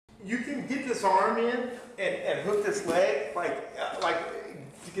you can get this arm in and hook this leg, like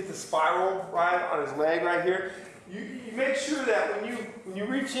to get the spiral right on his leg right here. You make sure that when you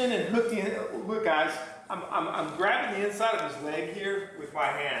reach in and hook the, look guys, I'm grabbing the inside of his leg here with my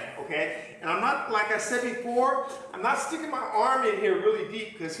hand, okay? And I'm not, like I said before, I'm not sticking my arm in here really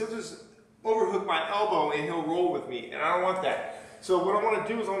deep because he'll just overhook my elbow and he'll roll with me, and I don't want that. So what I want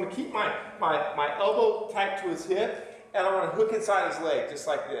to do is I want to keep my elbow tight to his hip, and I want to hook inside his leg just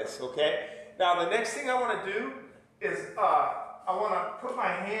like this, okay? Now the next thing I want to do is I want to put my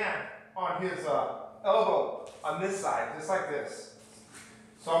hand on his elbow on this side, just like this.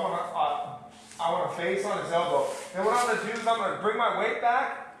 So I want to face on his elbow. Then what I'm going to do is I'm going to bring my weight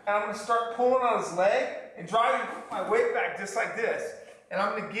back, and I'm going to start pulling on his leg and driving my weight back just like this. And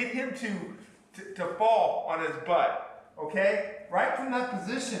I'm going to get him to fall on his butt, okay? Right from that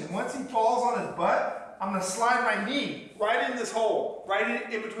position, once he falls on his butt, I'm going to slide my knee right in this hole,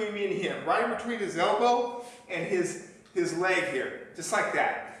 right in between me and him, right in between his elbow and his leg here, just like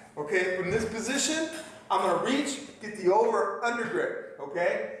that. Okay, from this position, I'm going to reach, get the under grip,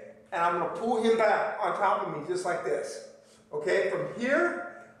 okay? And I'm going to pull him back on top of me just like this. Okay, from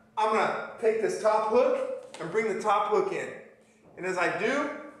here, I'm going to take this top hook and bring the top hook in. And as I do,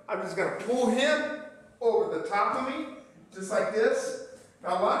 I'm just going to pull him over the top of me, just like this.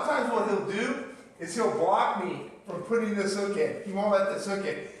 Now, a lot of times what he'll do is he'll block me from putting this hook in. He won't let this hook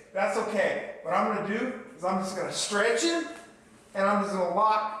in. That's okay. What I'm going to do is I'm just going to stretch him, and I'm just going to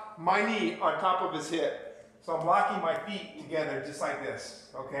lock my knee on top of his hip. So I'm locking my feet together just like this,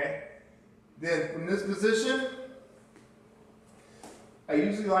 okay? Then from this position, I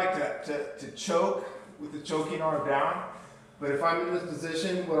usually like to choke with the choking arm down. But if I'm in this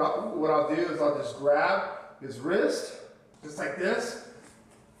position, what I'll do is I'll just grab his wrist, just like this.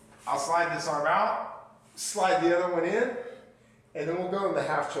 I'll slide this arm out, slide the other one in, and then we'll go in the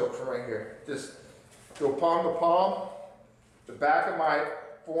half choke from right here. Just go palm to palm. The back of my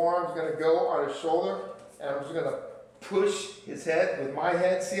forearm is going to go on his shoulder, and I'm just going to push his head with my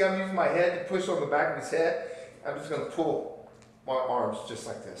head. See, I'm using my head to push on the back of his head. I'm just going to pull my arms just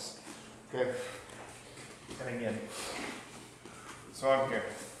like this. Okay? And again. So I'm here.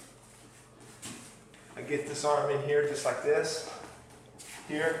 I get this arm in here just like this.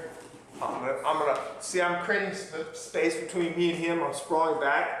 Here. I'm creating space between me and him. I'm sprawling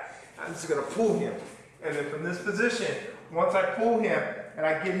back. I'm just going to pull him. And then from this position, once I pull him and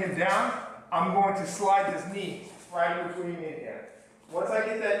I get him down, I'm going to slide his knee right between me and him. Once I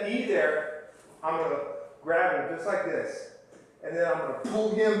get that knee there, I'm going to grab him just like this. And then I'm going to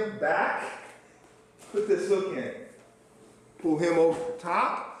pull him back, put this hook in, pull him over the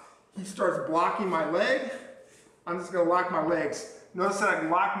top. He starts blocking my leg. I'm just going to lock my legs. Notice that I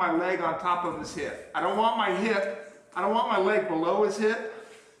lock my leg on top of his hip. I don't want my leg below his hip,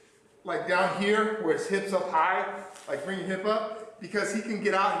 like down here where his hip's up high, like bring your hip up, because he can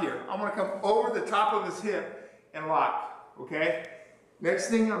get out here. I want to come over the top of his hip and lock, okay? Next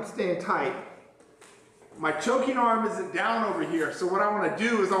thing, I'm staying tight. My choking arm isn't down over here, so what I want to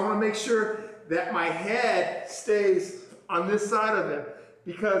do is I want to make sure that my head stays on this side of him,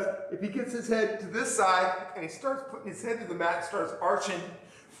 because if he gets his head to this side and he starts putting his head to the mat and starts arching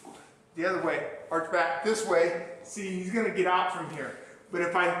the other way, arch back this way, see, he's going to get out from here. But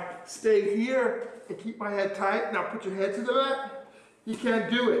if I stay here and keep my head tight, now put your head to the mat, he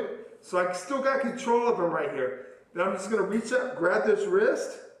can't do it. So I still got control of him right here. Then I'm just going to reach up, grab this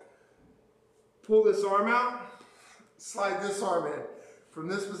wrist, pull this arm out, slide this arm in. From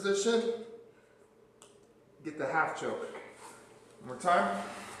this position, get the half choke. One more time.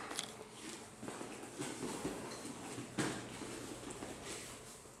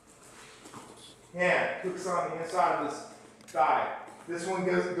 Hand hooks on the inside of his thigh. This one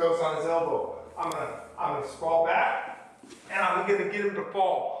goes on his elbow. I'm gonna sprawl back, and I'm gonna get him to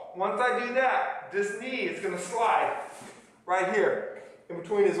fall. Once I do that, this knee is gonna slide right here in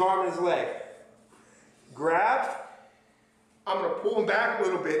between his arm and his leg. Grab. I'm gonna pull him back a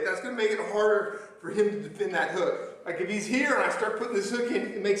little bit. That's gonna make it harder for him to defend that hook. Like if he's here and I start putting this hook in,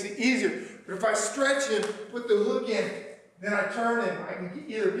 it makes it easier. But if I stretch him, put the hook in, then I turn him, I can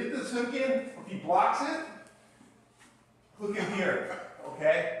either get this hook in, if he blocks it, hook him here,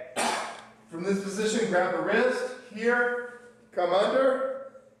 okay? From this position, grab the wrist, here, come under,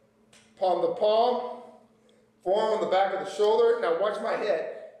 palm to palm, forearm on the back of the shoulder. Now watch my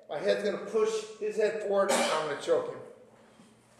head. My head's gonna push his head forward and I'm gonna choke him.